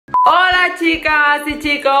Hola chicas y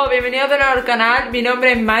chicos, bienvenidos de nuevo al canal. Mi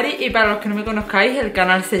nombre es Mari y para los que no me conozcáis, el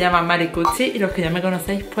canal se llama Mari Cuchi. Y los que ya me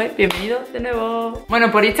conocéis, pues bienvenidos de nuevo. Bueno,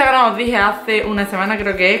 por Instagram os dije hace una semana,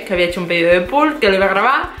 creo que es, que había hecho un pedido de pool, que lo iba a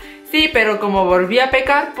grabar. Sí, pero como volví a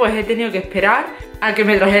pecar, pues he tenido que esperar a que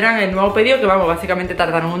me trajeran el nuevo pedido, que vamos, básicamente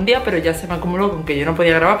tardaron un día, pero ya se me acumuló con que yo no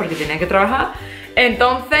podía grabar porque tenía que trabajar.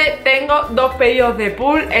 Entonces tengo dos pedidos de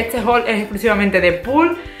pool. Este haul es exclusivamente de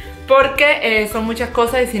pool porque son muchas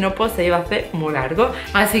cosas y si no pues se iba a hacer muy largo.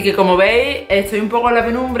 Así que como veis estoy un poco en la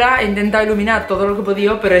penumbra, he intentado iluminar todo lo que he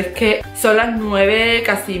podido, pero es que son las 9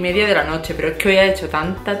 casi media de la noche. Pero es que hoy ha hecho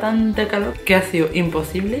tanta calor que ha sido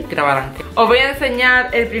imposible grabar antes. Os voy a enseñar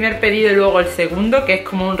el primer pedido y luego el segundo, que es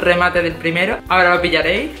como un remate del primero, ahora lo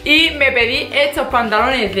pillaréis. Y me pedí estos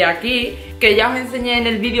pantalones de aquí, que ya os enseñé en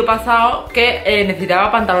el vídeo pasado que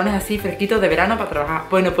necesitaba pantalones así fresquitos de verano para trabajar.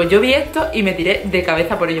 Bueno, pues yo vi esto y me tiré de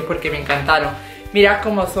cabeza por ellos porque me encantaron. Mirad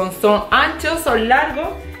cómo son anchos, son largos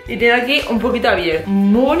y tienen aquí un poquito abierto.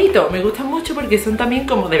 Muy bonito, me gustan mucho porque son también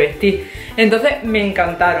como de vestir. Entonces me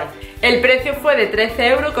encantaron. El precio fue de 13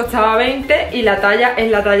 euros, costaba 20 y la talla es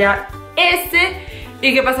la talla S.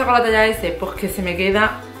 ¿Y qué pasa con la talla S? Pues que se me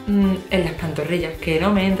queda en las pantorrillas, que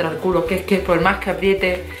no me entra el culo, que es que por más que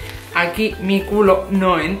apriete aquí mi culo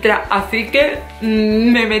no entra, así que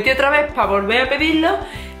me metí otra vez para volver a pedirlo,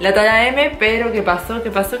 la talla M, pero ¿qué pasó?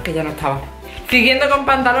 Que ya no estaba. Siguiendo con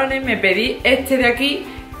pantalones me pedí este de aquí,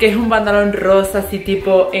 que es un pantalón rosa así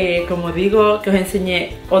tipo, como digo, que os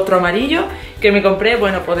enseñé otro amarillo, que me compré,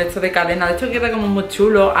 bueno, pues de esto de cadena, de hecho queda como muy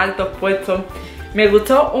chulo, altos puestos. Me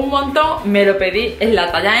gustó un montón, me lo pedí en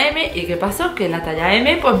la talla M y ¿qué pasó? Que la talla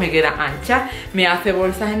M pues me queda ancha, me hace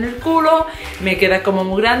bolsas en el culo, me queda como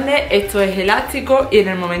muy grande, esto es elástico y en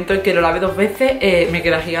el momento en que lo lave dos veces me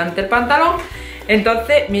queda gigante el pantalón.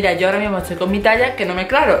 Entonces, mira, yo ahora mismo estoy con mi talla, que no me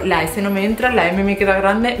claro, la S no me entra, la M me queda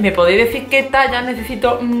grande. ¿Me podéis decir qué talla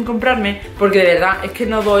necesito comprarme? Porque de verdad es que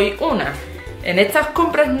no doy una. En estas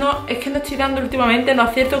compras no, es que no estoy dando últimamente, no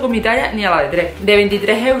acierto con mi talla ni a la de 3. De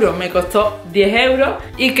 23 euros me costó 10 euros.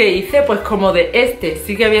 ¿Y qué hice? Pues como de este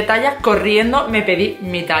sí que había tallas, corriendo me pedí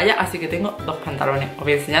mi talla. Así que tengo dos pantalones. Os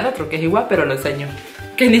voy a enseñar otro que es igual, pero lo enseño.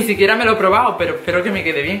 Que ni siquiera me lo he probado, pero espero que me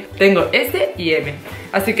quede bien. Tengo S y M.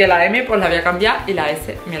 Así que la M pues la voy a cambiar y la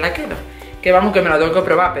S me la quedo. Que vamos, que me la tengo que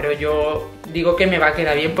probar, pero yo digo que me va a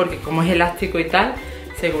quedar bien porque como es elástico y tal,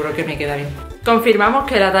 seguro que me queda bien. Confirmamos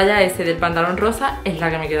que la talla S del pantalón rosa es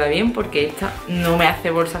la que me queda bien porque esta no me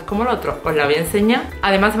hace bolsas como el otro. Os la voy a enseñar.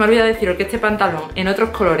 Además se me olvidó deciros que este pantalón en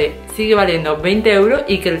otros colores sigue valiendo 20 euros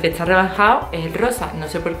y que el que está rebajado es el rosa. No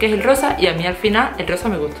sé por qué es el rosa y a mí al final el rosa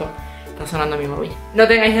me gustó. Está sonando mi móvil. No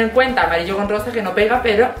tengáis en cuenta amarillo con rosa que no pega,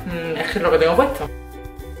 pero es que es lo que tengo puesto.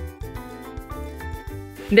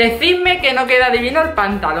 Decidme que no queda divino el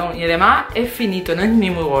pantalón y además es finito, no es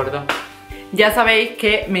ni muy gordo. Ya sabéis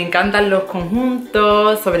que me encantan los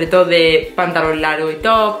conjuntos, sobre todo de pantalón largo y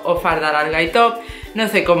top o farda larga y top. No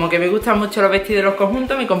sé, como que me gustan mucho los vestidos de los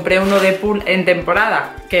conjuntos. Me compré uno de pool en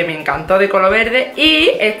temporada que me encantó, de color verde.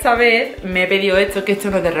 Y esta vez me he pedido esto, que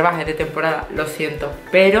esto no es de rebajas, de temporada, lo siento.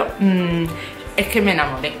 Pero es que me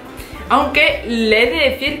enamoré. Aunque le he de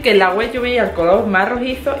decir que en la web yo veía el color más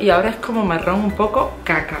rojizo y ahora es como marrón un poco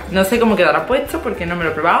caca. No sé cómo quedará puesto porque no me lo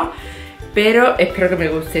he probado, pero espero que me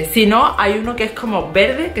guste. Si no, hay uno que es como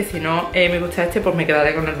verde, que si no me gusta este, pues me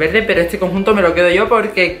quedaré con el verde. Pero este conjunto me lo quedo yo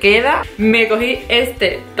porque queda. Me cogí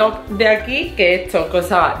este top de aquí, que esto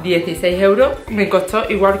costaba 16 euros. Me costó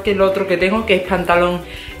igual que el otro que tengo, que es pantalón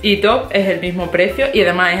y top, es el mismo precio. Y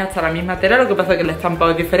además es hasta la misma tela, lo que pasa es que el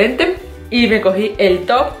estampado es diferente. Y me cogí el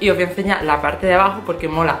top y os voy a enseñar la parte de abajo porque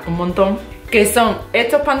mola un montón. Que son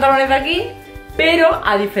estos pantalones de aquí. Pero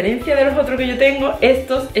a diferencia de los otros que yo tengo,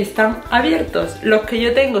 estos están abiertos. Los que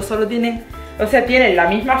yo tengo solo tienen, o sea, tienen la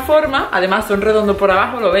misma forma. Además son redondos por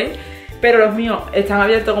abajo, ¿lo veis? Pero los míos están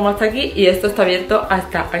abiertos como hasta aquí y esto está abierto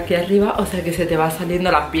hasta aquí arriba. O sea que se te va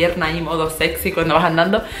saliendo la pierna y modo sexy cuando vas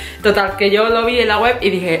andando. Total, que yo lo vi en la web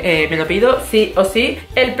y dije, me lo pido sí o sí.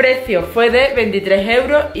 El precio fue de 23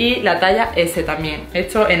 euros y la talla S también.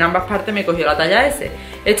 Esto en ambas partes me cogió la talla S.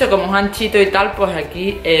 Esto como es anchito y tal, pues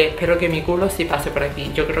aquí espero que mi culo sí pase por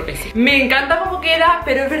aquí. Yo creo que sí. Me encanta cómo queda,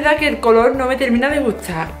 pero es verdad que el color no me termina de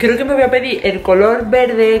gustar. Creo que me voy a pedir el color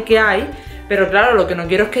verde que hay. Pero claro, lo que no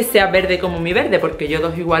quiero es que sea verde como mi verde, porque yo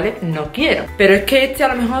dos iguales no quiero. Pero es que este a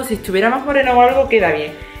lo mejor si estuviera más moreno o algo queda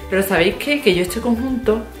bien. Pero ¿sabéis qué? Que yo este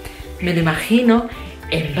conjunto me lo imagino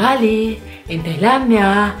en Bali, en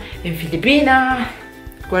Tailandia, en Filipinas,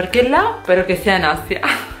 cualquier lado, pero que sea en Asia.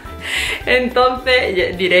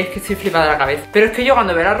 Entonces diréis que estoy flipada de la cabeza. Pero es que yo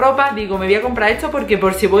cuando veo la ropa digo, me voy a comprar esto porque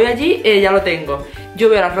por si voy allí ya lo tengo. Yo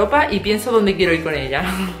veo la ropa y pienso dónde quiero ir con ella.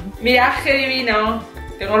 Mirad qué divino.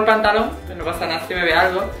 Tengo el pantalón, que no pasa nada si me ve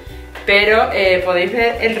algo. Pero podéis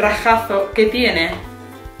ver el rajazo que tiene.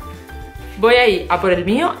 Voy a ir a por el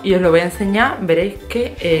mío y os lo voy a enseñar. Veréis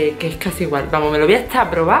que es casi igual. Vamos, me lo voy a hasta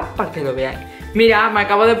probar para que lo veáis. Mira, me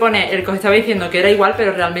acabo de poner el que os estaba diciendo que era igual,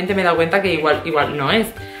 pero realmente me he dado cuenta que igual no es.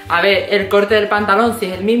 A ver, el corte del pantalón sí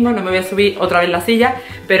es el mismo, no me voy a subir otra vez la silla,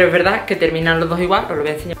 pero es verdad que terminan los dos igual, os lo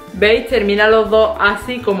voy a enseñar. ¿Veis? Terminan los dos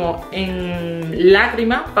así como en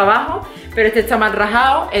lágrimas para abajo, pero este está más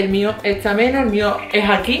rajado, el mío está menos, el mío es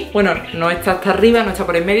aquí. Bueno, no está hasta arriba, no está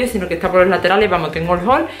por el medio, sino que está por los laterales, vamos, tengo el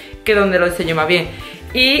haul, que es donde lo enseño más bien.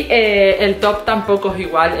 Y el top tampoco es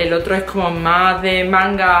igual, el otro es como más de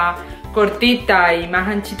manga cortita y más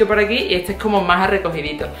anchito por aquí, y este es como más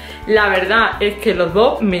recogidito. La verdad es que los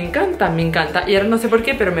dos me encantan, y ahora no sé por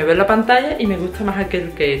qué, pero me veo en la pantalla y me gusta más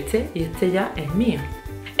aquel que este, y este ya es mío.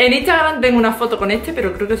 En Instagram tengo una foto con este,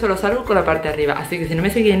 pero creo que solo salgo con la parte de arriba, así que si no me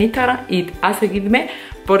seguís en Instagram, id a seguirme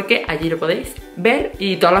porque allí lo podéis ver,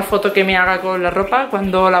 y todas las fotos que me haga con la ropa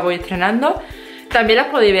cuando la voy estrenando también las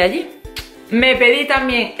podéis ver allí. Me pedí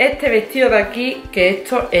también este vestido de aquí, que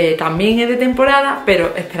esto también es de temporada,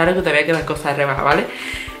 pero esperad que todavía quedan cosas de rebaja, ¿vale?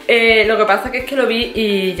 Lo que pasa que es que lo vi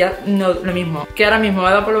y ya no lo mismo, que ahora mismo me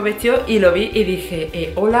he dado por los vestidos y lo vi y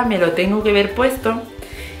dije, hola, me lo tengo que ver puesto.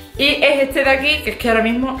 Y es este de aquí, que es que ahora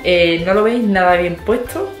mismo no lo veis nada bien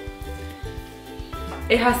puesto.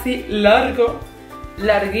 Es así largo,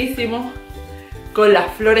 larguísimo, con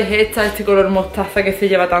las flores estas, este color mostaza que se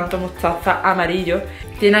lleva tanto, mostaza amarillo.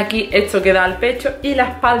 Tiene aquí esto que da al pecho y la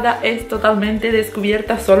espalda es totalmente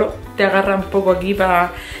descubierta, solo te agarra un poco aquí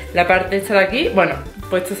para la parte esta de aquí. Bueno,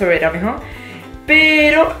 pues esto se verá mejor,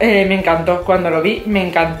 pero me encantó, cuando lo vi me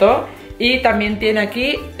encantó. Y también tiene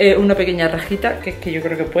aquí una pequeña rajita, que es que yo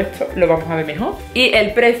creo que he puesto, lo vamos a ver mejor. Y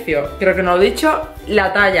el precio, creo que no lo he dicho,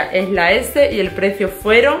 la talla es la S y el precio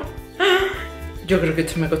fueron... Yo creo que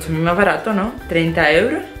esto me costó a mí más barato, ¿no? 30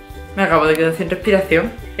 euros. Me acabo de quedar sin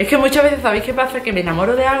respiración. Es que muchas veces, ¿sabéis qué pasa? Que me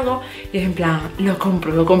enamoro de algo y es en plan, lo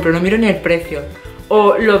compro, no miro ni el precio.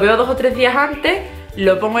 O lo veo 2 o 3 días antes,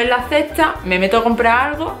 lo pongo en la cesta, me meto a comprar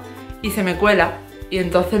algo y se me cuela. Y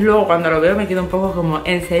entonces luego cuando lo veo me quedo un poco como,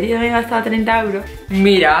 ¿en serio me he gastado 30 euros?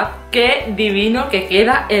 Mirad qué divino que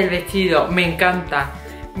queda el vestido, me encanta.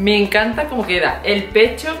 Me encanta cómo queda. El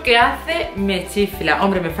pecho que hace me chifla.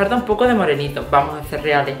 Hombre, me falta un poco de morenito, vamos a ser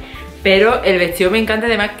reales. Pero el vestido me encanta,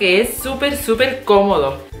 además que es súper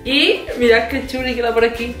cómodo. Y mirad qué chuli queda por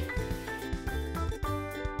aquí.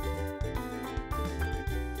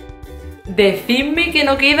 Decidme que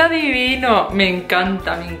no queda divino. Me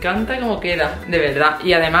encanta cómo queda, de verdad.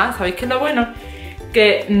 Y además, ¿sabéis qué es lo bueno?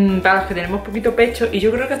 Que para los que tenemos poquito pecho, y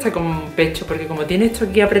yo creo que hasta con pecho, porque como tiene esto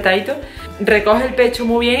aquí apretadito, recoge el pecho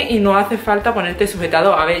muy bien y no hace falta ponerte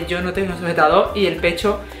sujetador. A ver, yo no tengo sujetador y el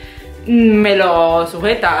pecho me lo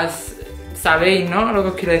sujetas, sabéis, ¿no? Lo que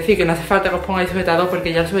os quiero decir, que no hace falta que os pongáis sujetador,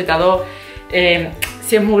 porque ya el sujetador,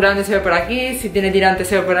 si es muy grande se ve por aquí, si tiene tirante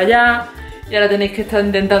se ve por allá, y ahora tenéis que estar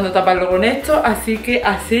intentando taparlo con esto, así que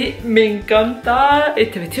así me encanta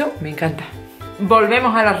este vestido, me encanta.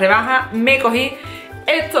 Volvemos a las rebajas, me cogí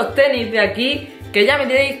estos tenis de aquí, que ya me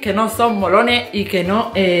diréis que no son molones y que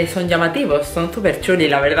no son llamativos, son súper chulis,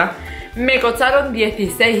 la verdad. Me costaron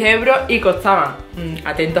 16 euros y costaban,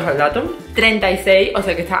 atentos al dato, 36, o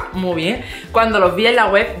sea que está muy bien. Cuando los vi en la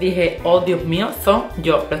web dije, oh Dios mío, son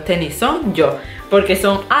yo, los tenis son yo, porque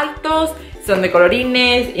son altos, son de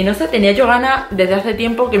colorines y no sé, tenía yo ganas desde hace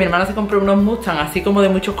tiempo que mi hermana se compró unos Mustang así como de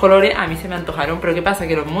muchos colores, a mí se me antojaron, pero ¿qué pasa?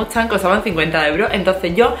 Que los Mustang costaban 50 euros,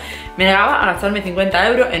 entonces yo me negaba a gastarme 50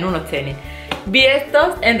 euros en unos tenis. Vi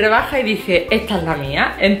estos en rebaja y dije, esta es la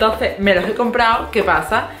mía, entonces me los he comprado. ¿Qué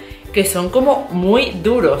pasa? Que son como muy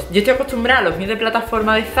duros. Yo estoy acostumbrada a los míos de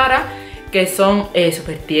plataforma de Zara, que son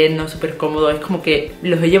súper tiernos, súper cómodos, es como que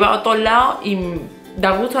los he llevado a todos lados y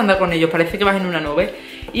da gusto andar con ellos, parece que vas en una nube.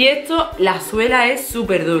 Y esto, la suela es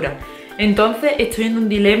súper dura. Entonces estoy en un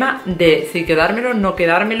dilema de si quedármelo o no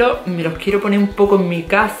quedármelo. Me los quiero poner un poco en mi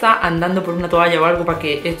casa, andando por una toalla o algo para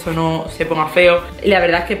que esto no se ponga feo. Y la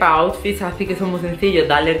verdad es que para outfits así que son muy sencillos,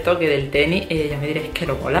 darle el toque del tenis, ya me diréis que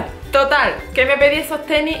no mola. Total, que me pedí esos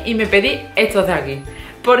tenis y me pedí estos de aquí.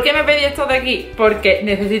 ¿Por qué me pedí estos de aquí? Porque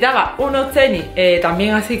necesitaba unos tenis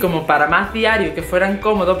también así como para más diario, que fueran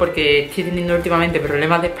cómodos, porque estoy teniendo últimamente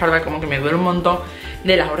problemas de espalda, como que me duele un montón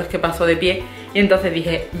de las horas que paso de pie. Y entonces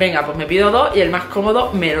dije, venga, pues me pido dos y el más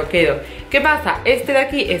cómodo me lo quedo. ¿Qué pasa? Este de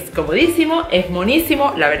aquí es comodísimo, es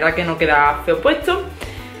monísimo, la verdad que no queda feo puesto.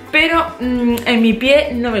 pero en mi pie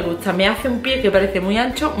no me gusta. Me hace un pie que parece muy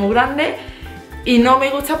ancho, muy grande y no me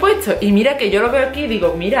gusta puesto. Y mira que yo lo veo aquí y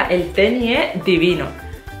digo, mira, el tenis es divino.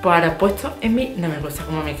 Pues ahora puesto en mí no me gusta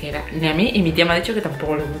como me queda, ni a mí, y mi tía me ha dicho que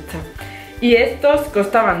tampoco le gusta. Y estos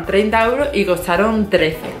costaban 30 euros y costaron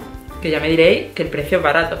 13, que ya me diréis que el precio es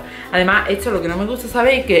barato. Además, esto lo que no me gusta,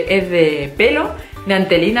 ¿sabéis? Que es de pelo, de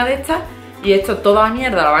antelina de estas. Y esto toda la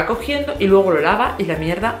mierda la va cogiendo y luego lo lava y la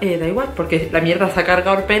mierda da igual, porque la mierda se ha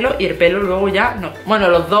cargado el pelo y el pelo luego ya no. Bueno,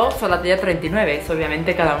 los dos son la talla 39, eso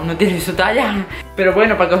obviamente cada uno tiene su talla. Pero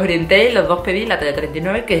bueno, para que os orientéis, los dos pedí la talla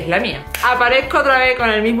 39, que es la mía. Aparezco otra vez con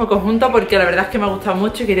el mismo conjunto porque la verdad es que me ha gustado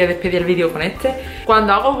mucho y quería despedir el vídeo con este.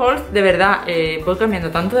 Cuando hago hauls, de verdad, voy cambiando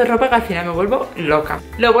tanto de ropa que al final me vuelvo loca.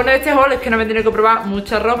 Lo bueno de este haul es que no me he tenido que probar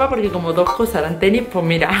mucha ropa porque como dos cosas eran tenis, pues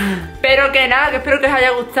mira. Pero que nada, que espero que os haya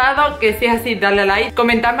gustado, que si es así, darle a like,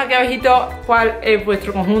 comentadme aquí abajito cuál es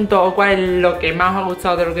vuestro conjunto o cuál es lo que más os ha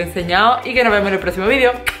gustado de lo que he enseñado y que nos vemos en el próximo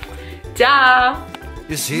vídeo. ¡Chao!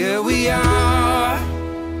 Yes, here we are,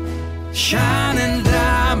 shining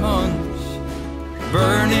diamonds,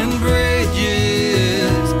 burning bridges.